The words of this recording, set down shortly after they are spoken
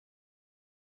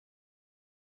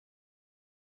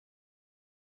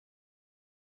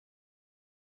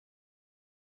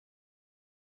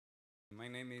My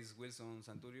name is Wilson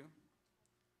Santurio.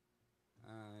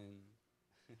 And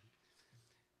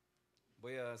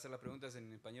voy a hacer las preguntas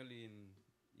en español y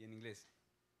en inglés.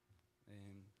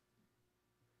 Um,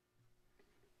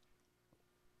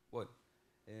 well,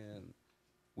 uh,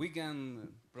 we can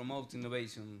promote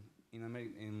innovation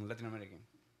in Latin America.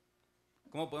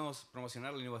 ¿Cómo podemos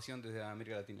promocionar la innovación desde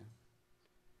América Latina?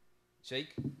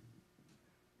 Jake,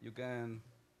 you can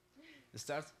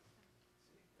start.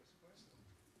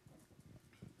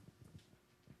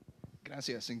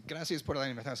 Gracias, and gracias por la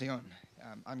invitación.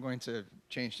 I'm going to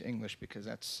change to English because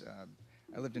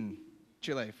I lived in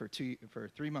Chile for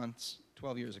 3 months,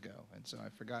 12 years ago, and so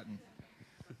I've forgotten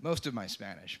most of my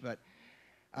Spanish. But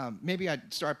maybe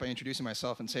I'd start by introducing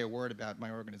myself and say a word about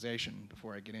my organization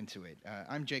before I get into it.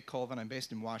 I'm Jake Colvin. I'm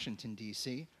based in Washington,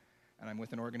 D.C., and I'm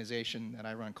with an organization that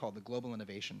I run called the Global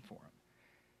Innovation Forum.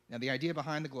 Now, the idea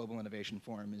behind the Global Innovation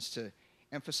Forum is to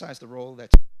emphasize the role that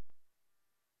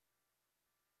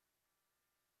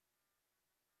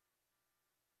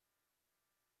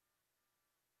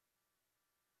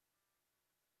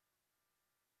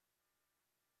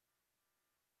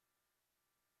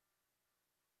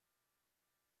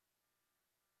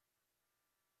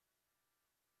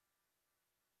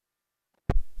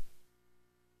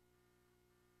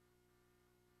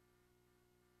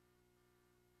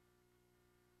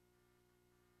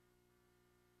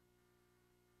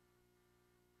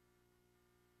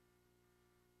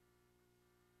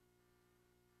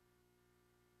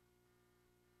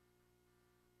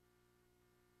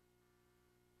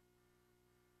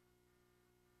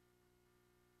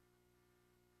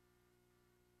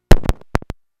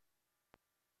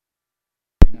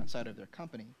outside of their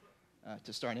company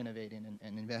to start innovating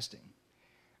and investing.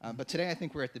 But today I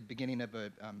think we're at the beginning of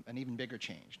an even bigger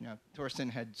change. Now, Thorsten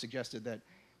had suggested that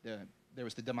there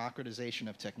was the democratization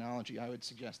of technology. I would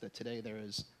suggest that today there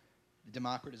is the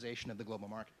democratization of the global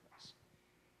marketplace.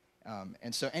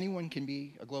 And so anyone can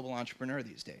be a global entrepreneur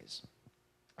these days.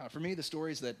 For me, the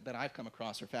stories that I've come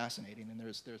across are fascinating, and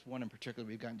there's one in particular.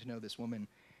 We've gotten to know this woman,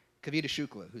 Kavita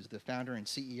Shukla, who's the founder and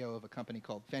CEO of a company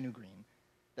called Fenugreen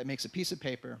that makes a piece of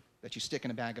paper that you stick in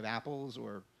a bag of apples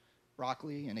or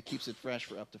broccoli, and it keeps it fresh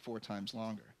for up to 4 times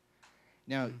longer.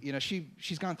 Now, you know,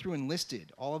 she's gone through and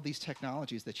listed all of these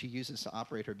technologies that she uses to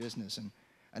operate her business, and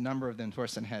a number of them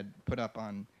Thorsten had put up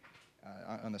on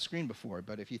the screen before.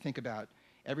 But if you think about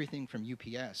everything from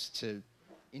UPS to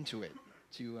Intuit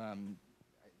to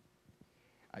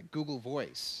Google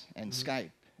Voice and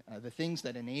Skype, the things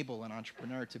that enable an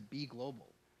entrepreneur to be global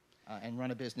and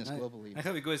run a business globally. I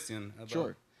have a question about.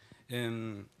 Sure.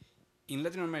 In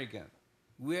Latin America,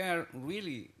 we are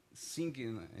really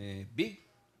thinking big,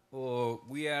 or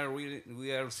we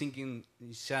are thinking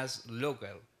just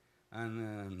local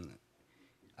and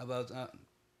about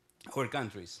our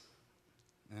countries.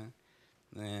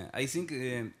 I think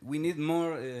we need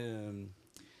more.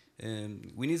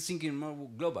 We need thinking more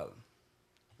global.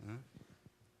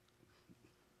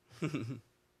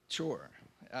 Sure.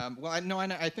 Well,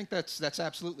 I think that's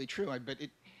absolutely true. But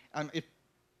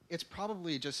it's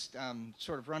probably just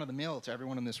sort of run of the mill to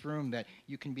everyone in this room that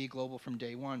you can be global from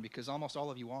day one, because almost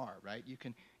all of you are, right? You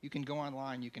can go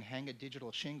online, you can hang a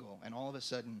digital shingle, and all of a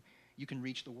sudden you can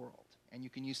reach the world, and you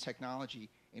can use technology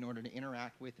in order to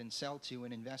interact with and sell to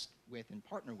and invest with and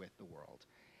partner with the world.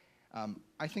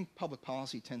 I think public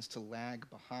policy tends to lag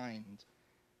behind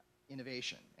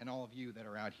innovation, and all of you that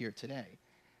are out here today.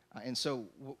 And so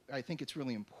I think it's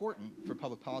really important for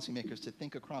public policymakers to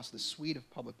think across the suite of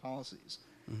public policies,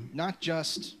 not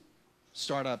just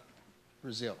Startup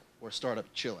Brazil or Startup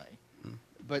Chile,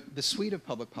 but the suite of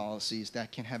public policies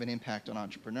that can have an impact on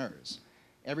entrepreneurs.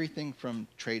 Everything from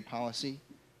trade policy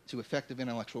to effective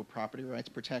intellectual property rights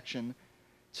protection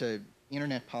to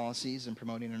internet policies and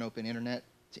promoting an open internet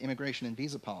to immigration and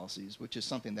visa policies, which is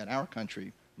something that our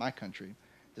country, my country,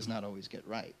 does not always get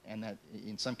right, and that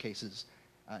in some cases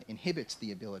inhibits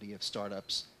the ability of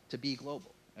startups to be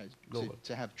global,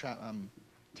 to have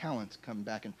talent come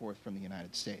back and forth from the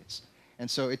United States. And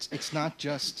so it's not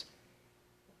just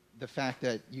the fact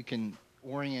that you can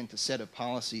orient a set of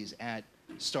policies at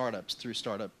startups through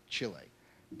Startup Chile,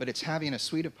 but it's having a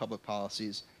suite of public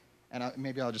policies, and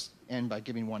maybe I'll just end by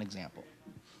giving one example.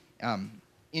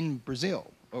 In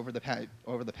Brazil, over the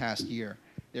past year,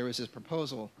 there was this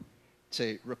proposal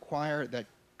to require that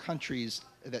companies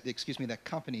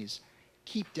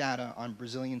keep data on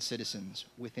Brazilian citizens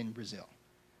within Brazil.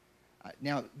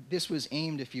 Now, this was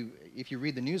aimed, if you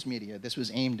read the news media, this was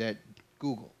aimed at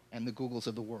Google and the Googles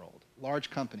of the world,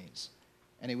 large companies,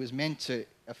 and it was meant to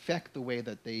affect the way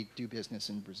that they do business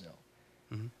in Brazil.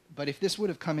 But if this would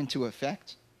have come into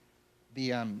effect,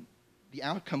 the the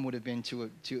outcome would have been to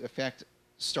affect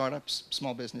startups,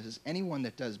 small businesses, anyone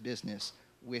that does business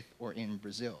with or in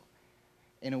Brazil,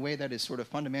 in a way that is sort of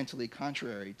fundamentally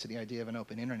contrary to the idea of an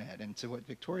open internet and to what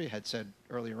Victoria had said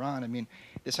earlier on. I mean,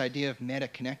 this idea of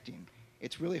meta-connecting.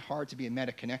 It's really hard to be a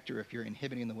meta-connector if you're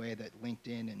inhibiting the way that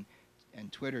LinkedIn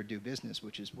and Twitter do business,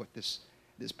 which is what this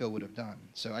bill would have done.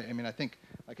 So I mean, I think,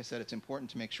 like I said, it's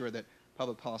important to make sure that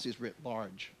public policies writ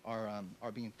large are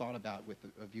being thought about with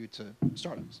a view to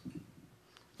startups.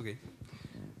 Okay.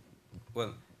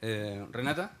 Well,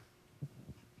 Renata,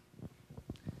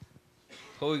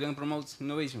 how we can promote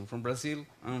innovation from Brazil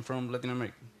and from Latin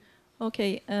America?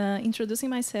 Okay, introducing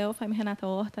myself, I'm Renata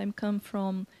Horta. I come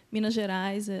from Minas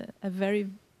Gerais, a very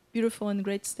beautiful and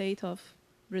great state of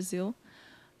Brazil.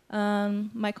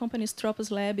 My company is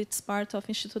Tropos Lab. It's part of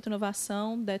Instituto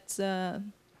Inovação. That's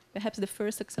perhaps the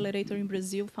first accelerator in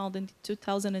Brazil, founded in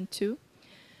 2002.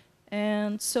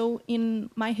 And so in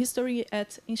my history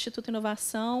at Instituto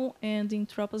Inovação and in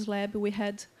Tropos Lab, we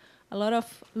had a lot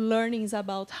of learnings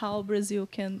about how Brazil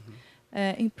can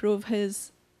improve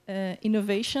his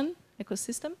innovation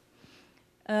ecosystem.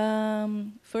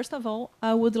 First of all,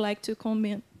 I would like to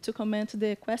comment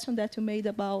the question that you made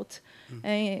about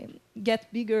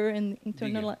get bigger and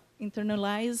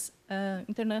internationalize.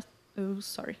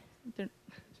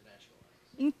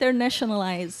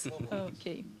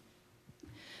 Okay.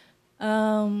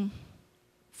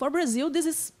 For Brazil, this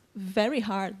is very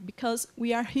hard because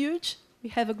we are huge. We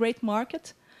have a great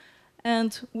market,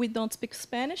 and we don't speak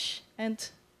Spanish. And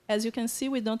as you can see,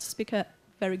 we don't speak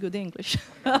very good English.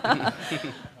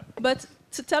 But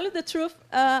to tell you the truth,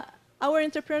 our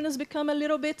entrepreneurs become a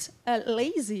little bit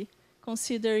lazy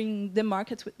considering the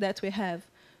market that we have.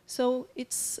 So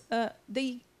it's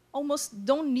they almost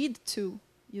don't need to,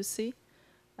 you see.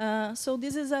 So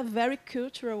this is a very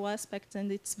cultural aspect,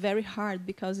 and it's very hard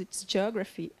because it's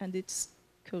geography and it's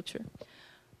culture.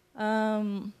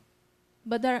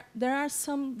 But there are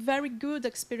some very good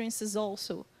experiences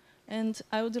also, and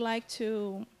I would like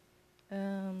to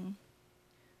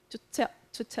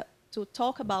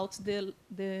talk about the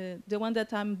one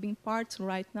that I'm being part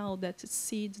right now, that is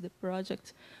SEED, the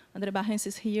project. André Barrens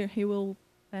is here. He will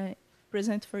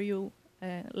present for you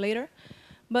later.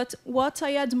 But what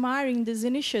I admire in this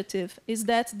initiative is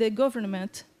that the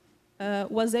government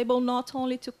was able not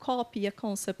only to copy a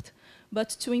concept, but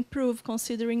to improve,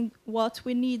 considering what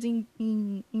we need in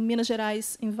Minas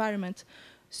Gerais environment.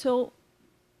 So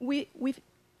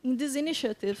in this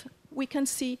initiative, we can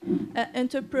see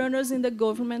entrepreneurs in the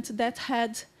government that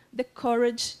had the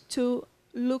courage to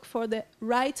look for the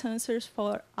right answers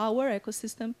for our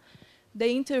ecosystem.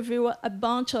 They interviewed a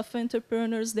bunch of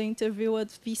entrepreneurs, they interviewed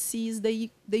VCs,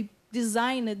 they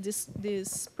designed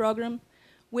this program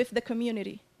with the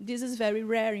community. This is very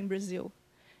rare in Brazil.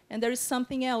 And there is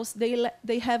something else,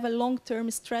 they have a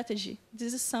long-term strategy.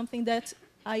 This is something that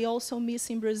I also miss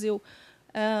in Brazil.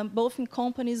 Both in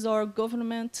companies or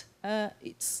government,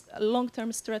 it's a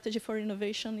long-term strategy for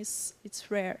innovation, it's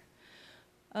rare.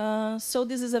 So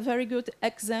this is a very good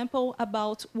example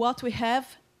about what we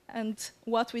have and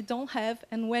what we don't have,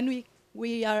 and when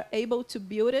we are able to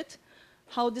build it,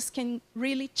 how this can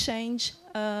really change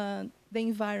the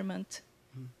environment.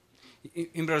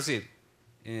 In Brazil,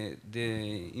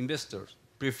 the investors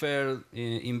prefer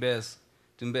invest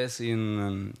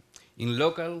in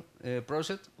local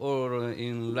project or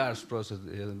in large project,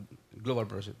 global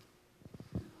project?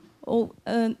 Oh,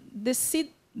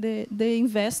 the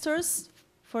investors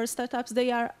for startups,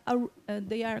 they are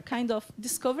kind of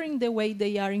discovering the way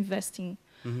they are investing.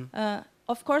 Mm-hmm.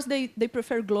 Of course, they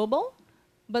prefer global,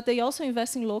 but they also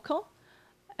invest in local.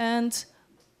 And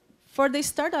for the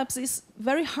startups, it's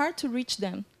very hard to reach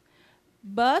them.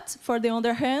 But for the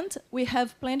other hand, we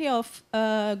have plenty of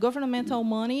governmental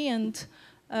money and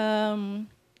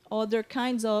other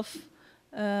kinds of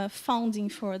funding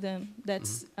for them.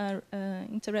 That's an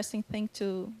interesting thing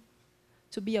to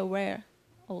be aware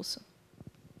also.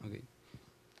 Okay,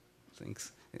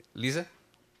 thanks. Lisa?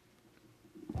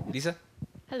 Lisa?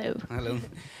 Hello. Hello.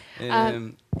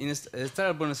 In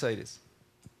Startup Buenos Aires,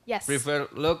 yes. Prefer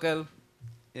local,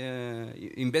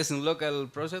 invest in local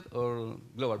project or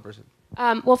global project?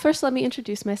 Well, first let me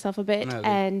introduce myself a bit Okay.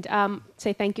 and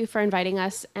say thank you for inviting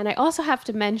us. And I also have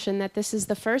to mention that this is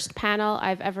the first panel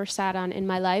I've ever sat on in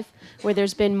my life where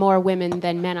there's been more women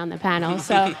than men on the panel.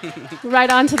 So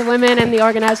right on to the women and the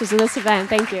organizers of this event.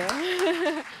 Thank you.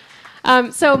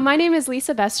 So my name is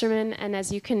Lisa Besserman, and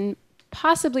as you can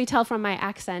possibly tell from my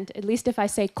accent, at least if I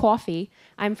say coffee,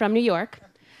 I'm from New York.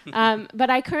 But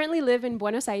I currently live in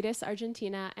Buenos Aires,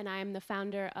 Argentina, and I am the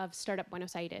founder of Startup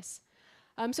Buenos Aires.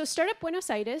 So Startup Buenos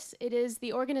Aires, it is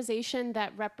the organization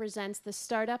that represents the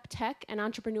startup, tech, and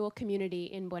entrepreneurial community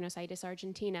in Buenos Aires,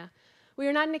 Argentina. We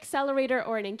are not an accelerator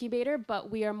or an incubator,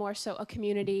 but we are more so a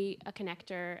community, a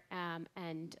connector,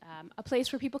 and a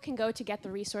place where people can go to get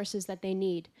the resources that they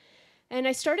need. And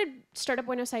I started Startup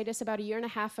Buenos Aires about 1.5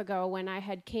 years ago when I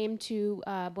had came to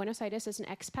Buenos Aires as an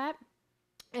expat.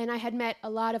 And I had met a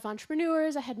lot of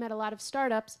entrepreneurs, I had met a lot of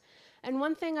startups. And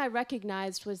one thing I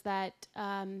recognized was that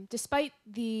despite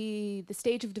the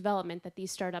stage of development that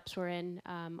these startups were in,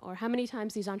 or how many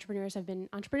times these entrepreneurs have been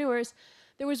entrepreneurs,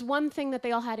 there was one thing that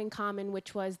they all had in common,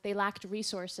 which was they lacked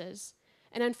resources.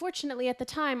 And unfortunately, at the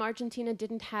time, Argentina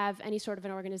didn't have any sort of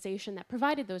an organization that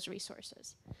provided those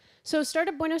resources. So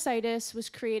Startup Buenos Aires was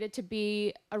created to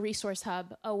be a resource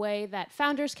hub, a way that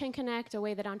founders can connect, a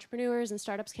way that entrepreneurs and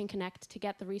startups can connect to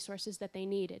get the resources that they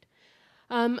needed.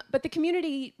 But the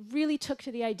community really took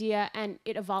to the idea and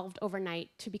it evolved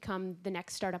overnight to become the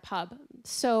next startup hub.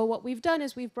 So what we've done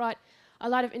is we've brought a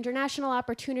lot of international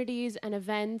opportunities and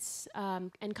events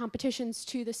and competitions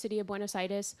to the city of Buenos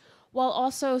Aires, while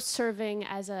also serving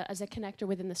as a connector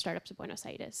within the startups of Buenos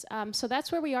Aires. So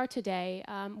that's where we are today.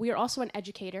 We are also an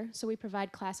educator, so we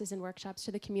provide classes and workshops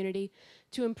to the community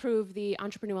to improve the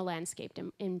entrepreneurial landscape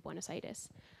in Buenos Aires.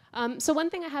 So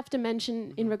one thing I have to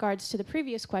mention in regards to the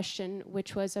previous question,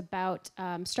 which was about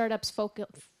startups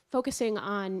focusing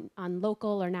on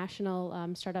local or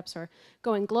national startups or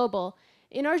going global.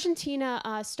 In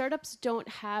Argentina, startups don't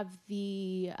have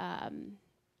the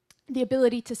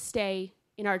ability to stay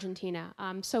in Argentina.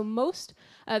 So most,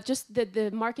 the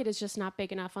market is just not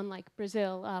big enough, unlike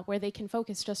Brazil, where they can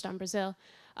focus just on Brazil.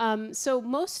 So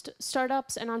most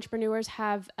startups and entrepreneurs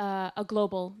have a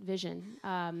global vision,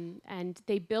 and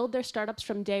they build their startups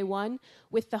from day one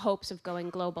with the hopes of going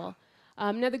global.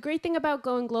 Now, the great thing about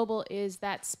going global is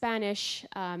that Spanish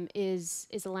is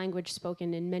a language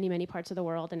spoken in many, many parts of the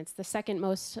world, and it's the second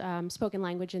most spoken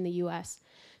language in the US.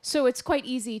 So it's quite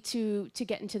easy to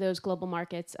get into those global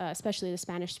markets, especially the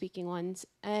Spanish-speaking ones.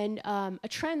 And a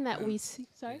trend that we see...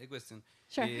 Sorry? A question.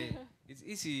 Sure. It's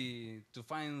easy to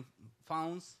find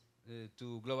funds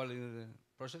to global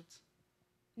projects?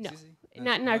 No, It's easy?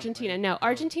 not in Argentina, no. Oh.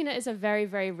 Argentina is a very,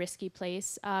 very risky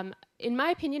place. In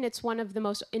my opinion, it's one of the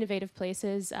most innovative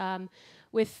places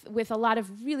with a lot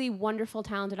of really wonderful,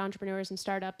 talented entrepreneurs and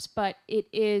startups, but it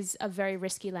is a very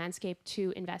risky landscape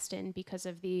to invest in because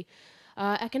of the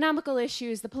economical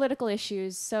issues, the political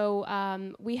issues. So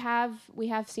we have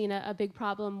seen a big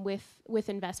problem with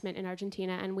investment in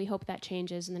Argentina, and we hope that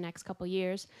changes in the next couple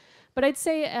years. But I'd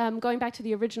say, going back to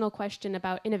the original question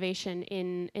about innovation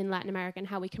in Latin America and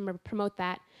how we can promote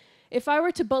that, if I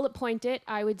were to bullet point it,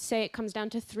 I would say it comes down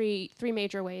to three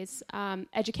major ways: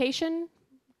 education,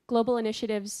 global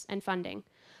initiatives, and funding.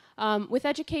 With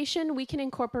education, we can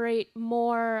incorporate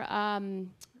more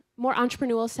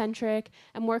entrepreneurial-centric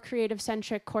and more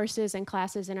creative-centric courses and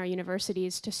classes in our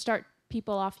universities to start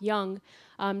people off young,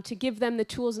 to give them the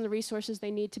tools and the resources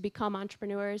they need to become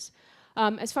entrepreneurs.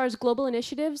 As far as global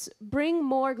initiatives, bring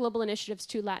more global initiatives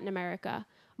to Latin America.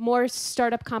 More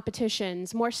startup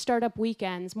competitions, more startup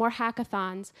weekends, more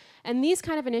hackathons. And these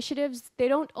kind of initiatives, they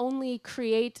don't only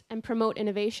create and promote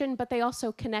innovation, but they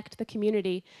also connect the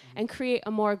community and create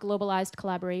a more globalized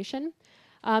collaboration.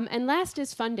 And last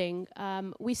is funding.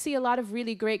 We see a lot of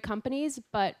really great companies,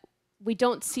 but we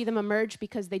don't see them emerge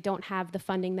because they don't have the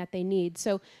funding that they need.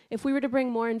 So if we were to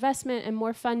bring more investment and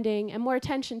more funding and more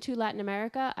attention to Latin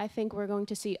America, I think we're going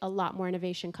to see a lot more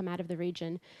innovation come out of the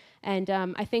region. And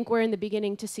I think we're in the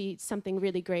beginning to see something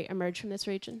really great emerge from this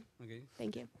region. Okay.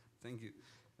 Thank you. Thank you.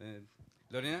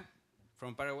 Lorena,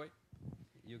 from Paraguay,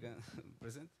 you can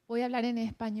present. Voy a hablar en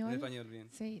español. En español, bien.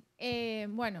 Sí.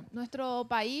 Bueno, nuestro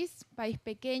país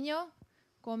pequeño,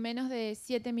 con menos de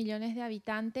 7 millones de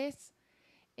habitantes,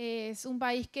 es un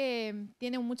país que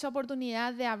tiene mucha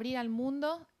oportunidad de abrir al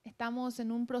mundo. Estamos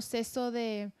en un proceso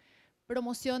de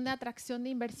promoción de atracción de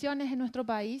inversiones en nuestro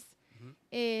país.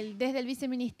 Desde el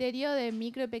Viceministerio de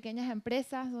Micro y Pequeñas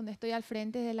Empresas, donde estoy al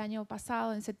frente desde el año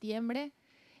pasado, en septiembre,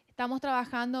 estamos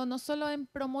trabajando no solo en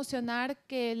promocionar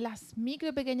que las micro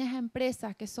y pequeñas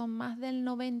empresas, que son más del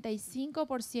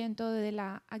 95% de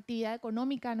la actividad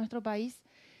económica de nuestro país,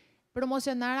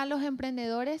 promocionar a los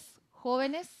emprendedores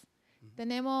jóvenes.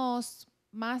 Tenemos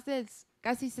más del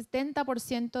casi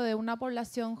 70% de una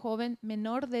población joven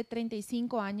menor de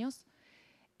 35 años.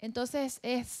 Entonces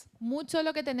es mucho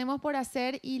lo que tenemos por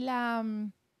hacer y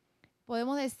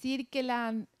podemos decir que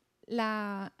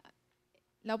la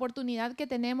oportunidad que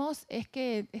tenemos es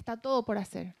que está todo por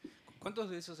hacer.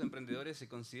 ¿Cuántos de esos emprendedores se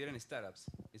consideran startups?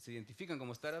 ¿Se identifican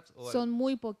como startups? O Son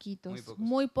muy poquitos, Muy pocos.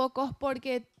 muy pocos,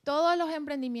 porque todos los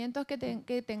emprendimientos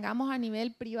que tengamos a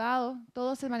nivel privado,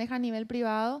 todo se maneja a nivel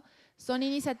privado, son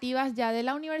iniciativas ya de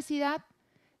la universidad,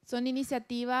 son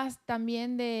iniciativas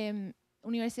también de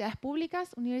universidades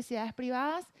públicas, universidades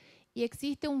privadas, y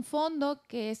existe un fondo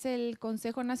que es el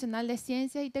Consejo Nacional de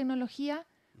Ciencias y Tecnología,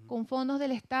 con fondos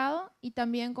del Estado y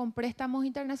también con préstamos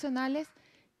internacionales,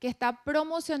 que está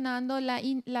promocionando la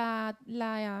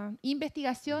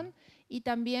investigación y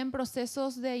también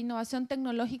procesos de innovación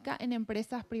tecnológica en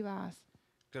empresas privadas.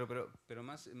 Claro, pero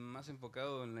más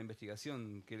enfocado en la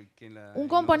investigación que en la Un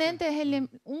componente,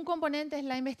 un componente es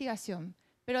la investigación,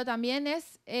 pero también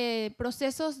es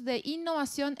procesos de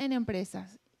innovación en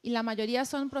empresas. Y la mayoría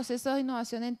son procesos de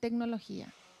innovación en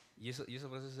tecnología. ¿Y esos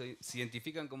procesos se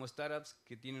identifican como startups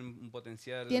que tienen un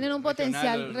potencial Tienen un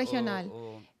potencial regional.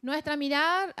 o Nuestra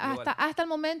mirada global? hasta el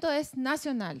momento es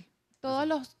nacional.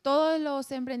 Todos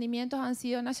los emprendimientos han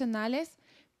sido nacionales,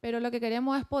 pero lo que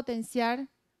queremos es potenciar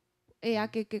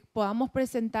a que podamos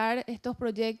presentar estos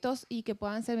proyectos y que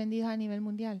puedan ser vendidos a nivel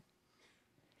mundial.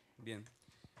 Bien.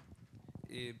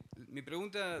 Mi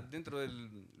pregunta dentro del...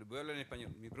 Voy a hablar en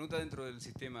español. Mi pregunta dentro del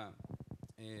sistema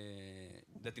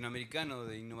latinoamericano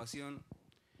de innovación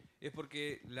es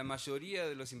porque la mayoría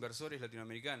de los inversores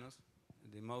latinoamericanos,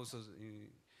 de most of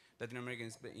Latin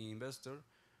American investors,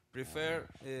 prefer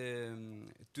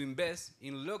to invest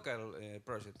in local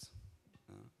projects.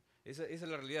 Esa es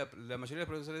la realidad. La mayoría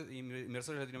de los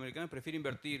inversores latinoamericanos prefieren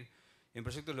invertir en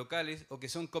proyectos locales o que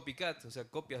son copycats, o sea,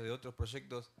 copias de otros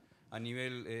proyectos a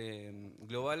nivel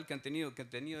global que han tenido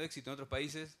éxito en otros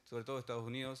países, sobre todo Estados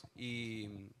Unidos y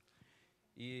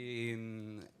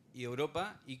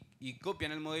Europa, y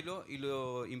copian el modelo y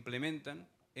lo implementan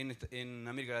en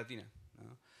América Latina,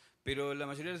 ¿no? Pero la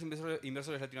mayoría de los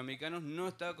inversores latinoamericanos no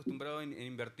está acostumbrados en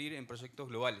invertir en proyectos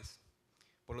globales.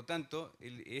 Por lo tanto,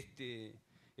 este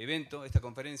evento, esta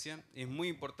conferencia, es muy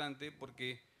importante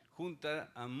porque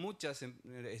junta a muchas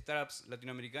startups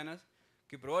latinoamericanas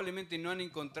que probablemente no han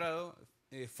encontrado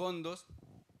fondos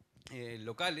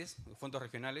locales, fondos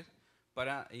regionales,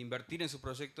 para invertir en sus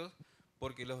proyectos,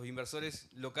 porque los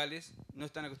inversores locales no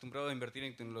están acostumbrados a invertir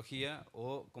en tecnología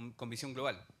o con visión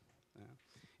global.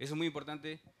 Eso es muy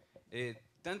importante,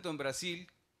 tanto en Brasil,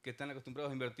 que están acostumbrados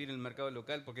a invertir en el mercado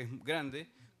local porque es grande,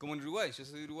 como en Uruguay. Yo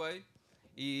soy de Uruguay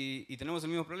y tenemos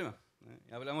el mismo problema.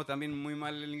 Hablamos también muy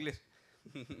mal el inglés.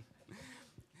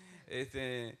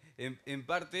 En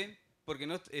parte porque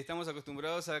no estamos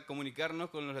acostumbrados a comunicarnos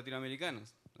con los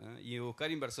latinoamericanos y buscar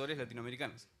inversores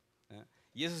latinoamericanos.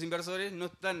 Y esos inversores no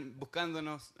están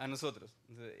buscándonos a nosotros.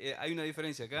 Entonces, hay una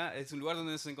diferencia acá. Es un lugar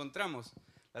donde nos encontramos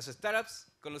las startups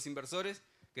con los inversores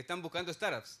que están buscando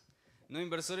startups. No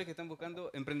inversores que están buscando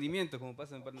emprendimientos, como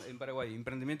pasa en Paraguay,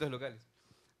 emprendimientos locales.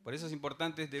 Por eso es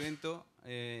importante este evento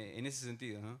en ese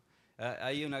sentido, ¿no?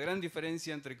 Hay una gran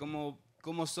diferencia entre cómo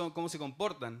se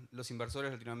comportan los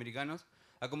inversores latinoamericanos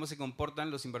a cómo se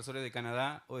comportan los inversores de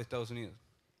Canadá o de Estados Unidos.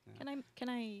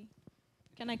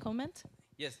 Can I comment?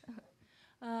 Yes.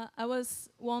 I was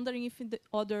wondering if in the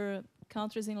other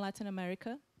countries in Latin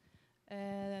America,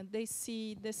 they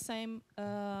see the same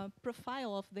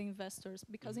profile of the investors.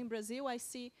 Because in Brazil, I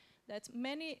see that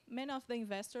many of the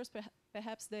investors,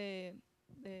 perhaps the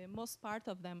most part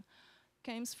of them,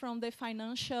 comes from the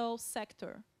financial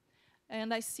sector.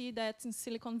 And I see that in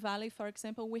Silicon Valley, for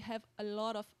example, we have a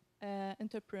lot of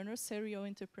entrepreneurs, serial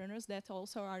entrepreneurs that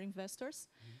also are investors.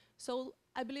 So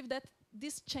I believe that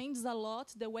this changes a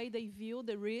lot the way they view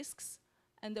the risks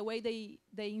and the way they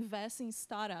invest in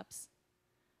startups.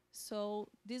 So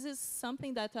this is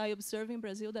something that I observe in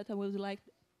Brazil that I would like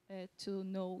to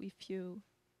know if you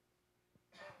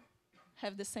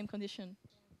have the same condition.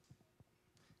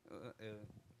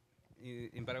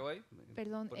 ¿En Paraguay?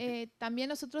 Perdón, también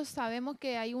nosotros sabemos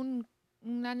que hay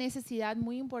una necesidad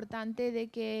muy importante de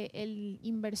que el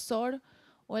inversor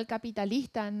o el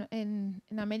capitalista en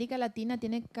América Latina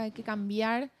tiene que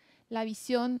cambiar la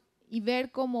visión y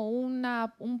ver como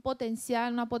una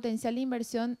potencial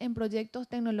inversión en proyectos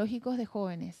tecnológicos de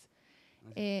jóvenes.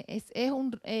 Es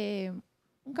un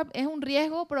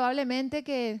riesgo probablemente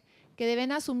que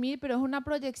deben asumir, pero es una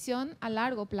proyección a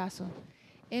largo plazo.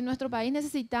 En nuestro país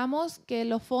necesitamos que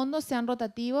los fondos sean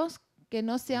rotativos, que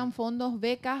no sean fondos,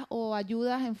 becas o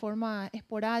ayudas en forma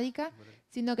esporádica,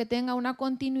 sino que tenga una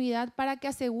continuidad para que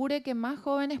asegure que más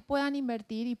jóvenes puedan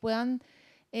invertir y puedan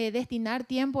destinar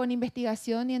tiempo en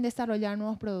investigación y en desarrollar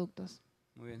nuevos productos.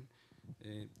 Muy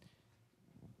bien.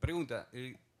 Pregunta,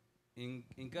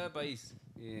 en cada país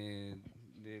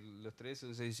de los tres,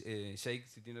 entonces, Jake,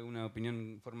 si tiene alguna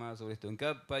opinión formada sobre esto. En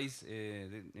cada país,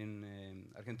 en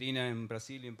Argentina, en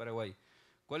Brasil y en Paraguay,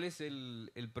 ¿cuál es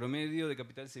el promedio de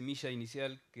capital semilla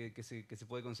inicial que se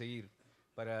puede conseguir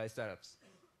para startups?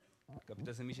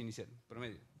 Capital semilla inicial,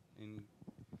 promedio.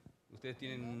 ¿Ustedes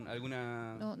tienen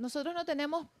alguna...? No, nosotros no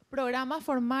tenemos programas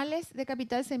formales de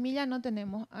capital semilla, no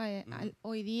tenemos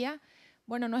hoy día.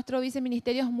 Bueno, nuestro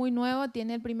viceministerio es muy nuevo,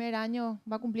 tiene el primer año,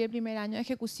 va a cumplir el primer año de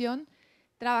ejecución.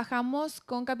 Trabajamos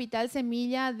con capital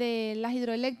semilla de las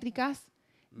hidroeléctricas,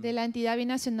 de la entidad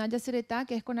binacional de Yacyretá,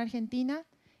 que es con Argentina,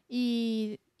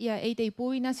 y Itaipú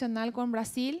binacional con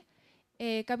Brasil.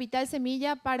 Capital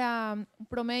semilla para un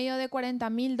promedio de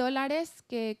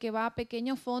 $40.000 que va a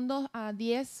pequeños fondos a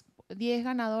 10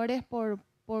 ganadores por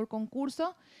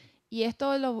concurso, y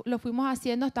esto lo fuimos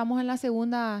haciendo, estamos en la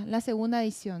segunda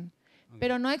edición. Okay.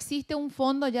 Pero no existe un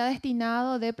fondo ya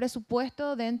destinado de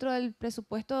presupuesto dentro del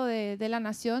presupuesto de la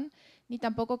nación, ni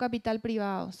tampoco capital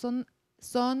privado. Son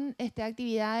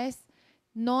actividades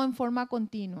no en forma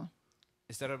continua.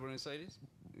 ¿Estará en Buenos Aires?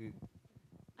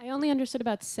 I only understood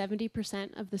about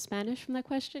 70% of the Spanish from that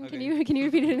question. Okay. Can you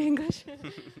repeat it in English? Could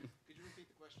you repeat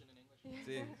the question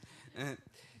in English?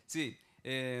 Sí.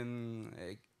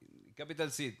 Capital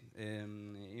seed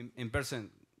in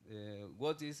percent.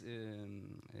 What is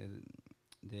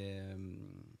the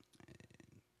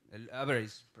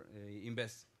average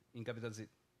invest in capital seed?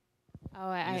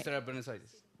 Oh, In Buenos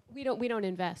Aires. We don't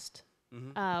invest.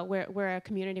 Mm-hmm. We're a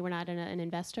community. We're not an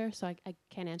investor, so I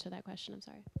can't answer that question. I'm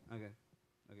sorry. Okay.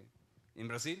 In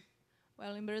Brazil?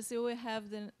 Well, in Brazil we have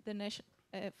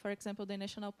for example, the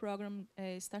national program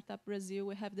Startup Brazil.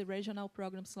 We have the regional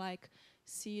programs like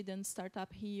Seed and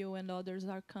Startup Rio, and others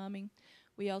are coming.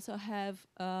 We also have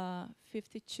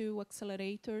 52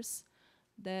 accelerators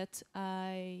that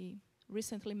I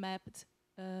recently mapped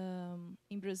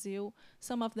in Brazil.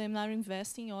 Some of them are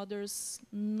investing, others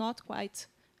not quite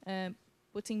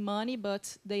putting money,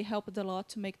 but they helped a lot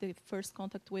to make the first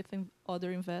contact with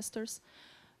other investors.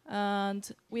 And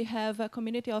we have a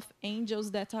community of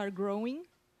angels that are growing,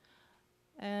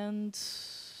 and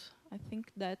I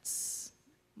think that's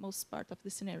most part of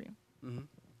the scenario. Mm-hmm.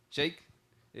 Jake,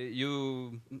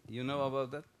 you know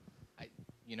about that?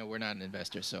 We're not an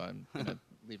investor, so I'm going to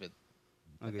leave it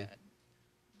at that.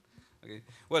 Okay.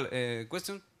 Well,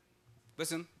 question?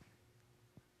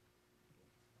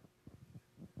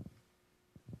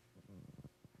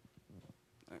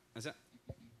 ¿Allá?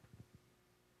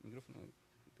 Micrófono.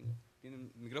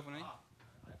 ¿Tienen micrófono ahí?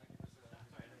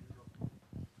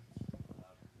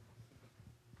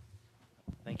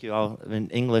 Thank you. All in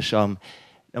English. My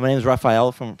name is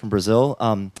Rafael from Brazil.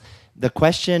 The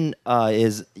question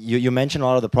is, you mentioned a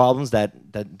lot of the problems that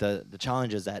the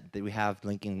challenges that we have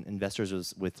linking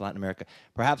investors with Latin America.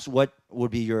 Perhaps what would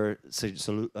be your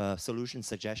solution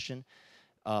suggestion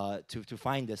to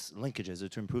find this linkages or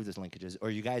to improve this linkages? Or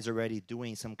are you guys already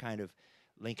doing some kind of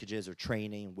linkages or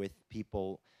training with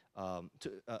people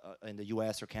in the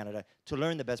US or Canada to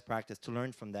learn the best practice, to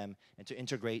learn from them, and to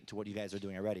integrate to what you guys are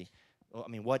doing already? I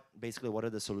mean, what are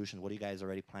the solutions? What are you guys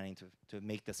already planning to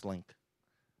make this link?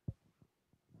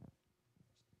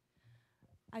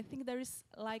 I think there is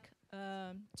like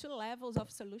 2 levels of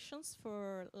solutions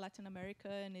for Latin America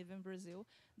and even Brazil.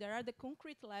 There are the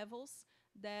concrete levels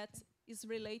that is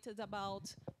related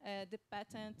about the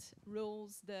patent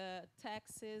rules, the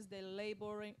taxes, the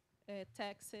labor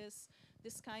taxes,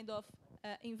 this kind of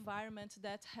environment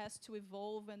that has to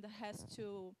evolve and has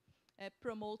to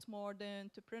promote more the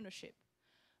entrepreneurship.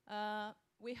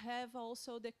 We have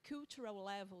also the cultural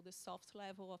level, the soft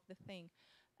level of the thing.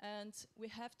 And we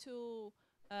have to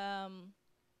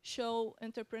show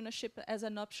entrepreneurship as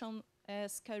an option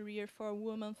as career for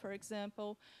women, for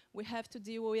example. We have to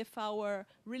deal with our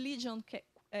religion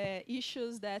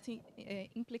issues that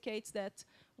implicates that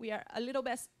we are a little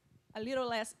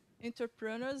less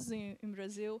entrepreneurs in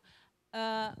Brazil.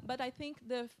 But I think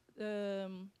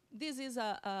this is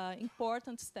an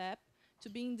important step to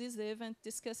be in this event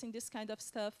discussing this kind of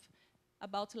stuff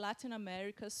about Latin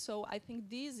America. So I think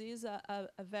this is a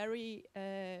very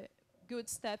good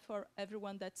step for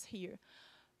everyone that's here.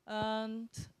 And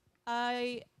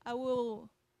I would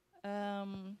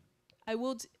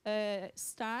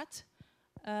start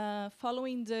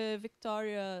following the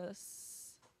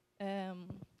Victoria's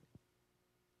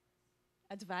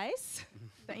advice.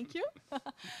 Thank you.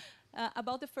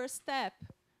 About the first step.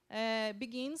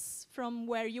 Begins from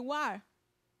where you are,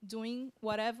 doing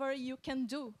whatever you can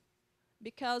do,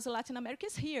 because Latin America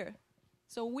is here.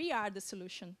 So we are the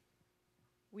solution.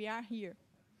 We are here.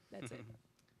 That's it.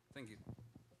 Thank you.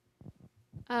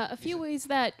 A few ways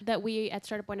that we at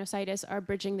Startup Buenos Aires are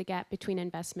bridging the gap between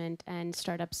investment and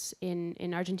startups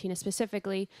in Argentina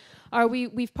specifically are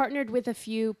we've partnered with a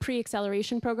few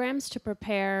pre-acceleration programs to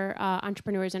prepare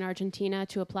entrepreneurs in Argentina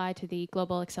to apply to the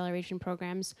global acceleration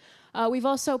programs. We've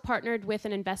also partnered with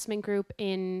an investment group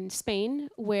in Spain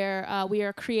where we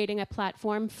are creating a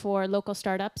platform for local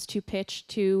startups to pitch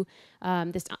to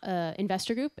this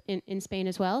investor group in Spain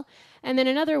as well. And then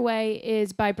another way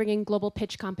is by bringing global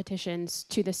pitch competitions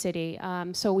to the city.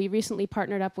 So we recently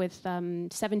partnered up with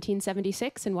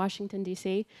 1776 in Washington,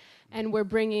 D.C., and we're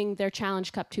bringing their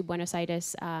Challenge Cup to Buenos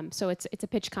Aires. So it's a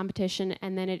pitch competition,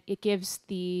 and then it gives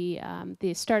the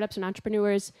startups and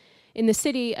entrepreneurs in the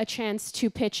city a chance to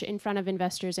pitch in front of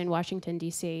investors in Washington,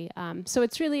 D.C. So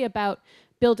it's really about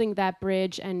building that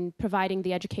bridge and providing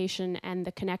the education and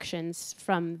the connections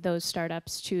from those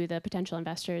startups to the potential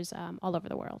investors all over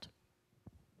the world.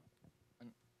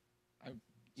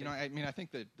 I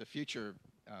think that the future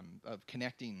of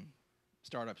connecting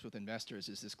startups with investors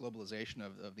is this globalization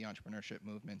of the entrepreneurship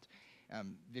movement.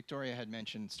 Victoria had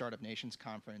mentioned Startup Nations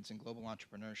Conference and Global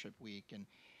Entrepreneurship Week,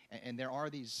 and there are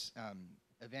these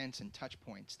events and touch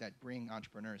points that bring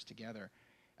entrepreneurs together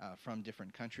from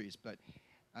different countries. But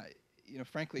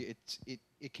frankly,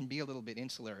 it can be a little bit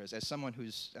insular. As someone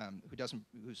who's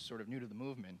sort of new to the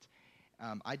movement,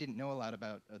 I didn't know a lot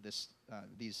about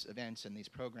these events and these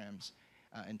programs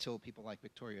until people like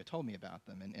Victoria told me about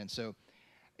them. And so,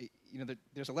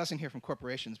 there's a lesson here from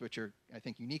corporations which are, I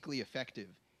think, uniquely effective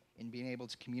in being able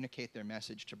to communicate their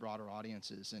message to broader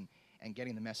audiences and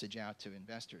getting the message out to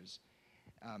investors.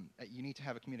 You need to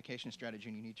have a communication strategy,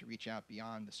 and you need to reach out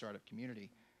beyond the startup community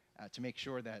to make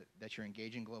sure that you're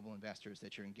engaging global investors,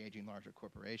 that you're engaging larger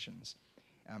corporations.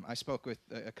 I spoke with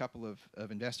a couple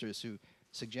of investors who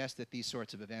suggest that these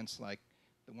sorts of events, like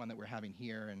the one that we're having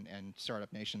here and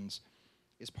Startup Nations,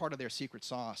 is part of their secret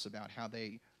sauce about how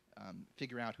they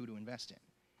figure out who to invest in.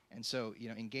 And so,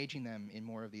 engaging them in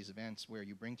more of these events where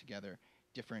you bring together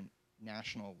different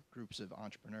national groups of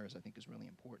entrepreneurs, I think, is really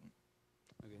important.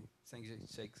 Okay, thank you,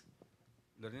 Shakes.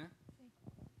 Lorena?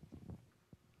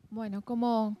 Bueno,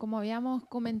 como habíamos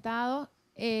comentado,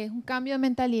 es un cambio de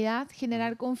mentalidad,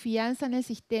 generar confianza en el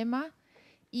sistema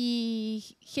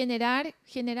y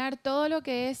generar todo lo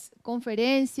que es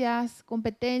conferencias,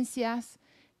 competencias,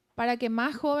 para que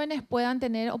más jóvenes puedan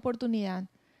tener oportunidad.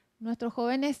 Nuestros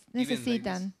jóvenes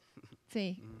necesitan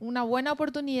una buena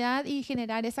oportunidad y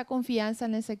generar esa confianza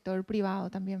en el sector privado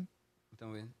también. Está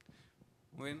muy bien.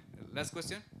 Muy bien. Last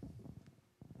question?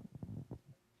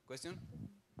 Question?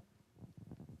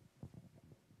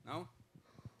 No?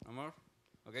 No more?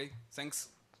 Okay, thanks.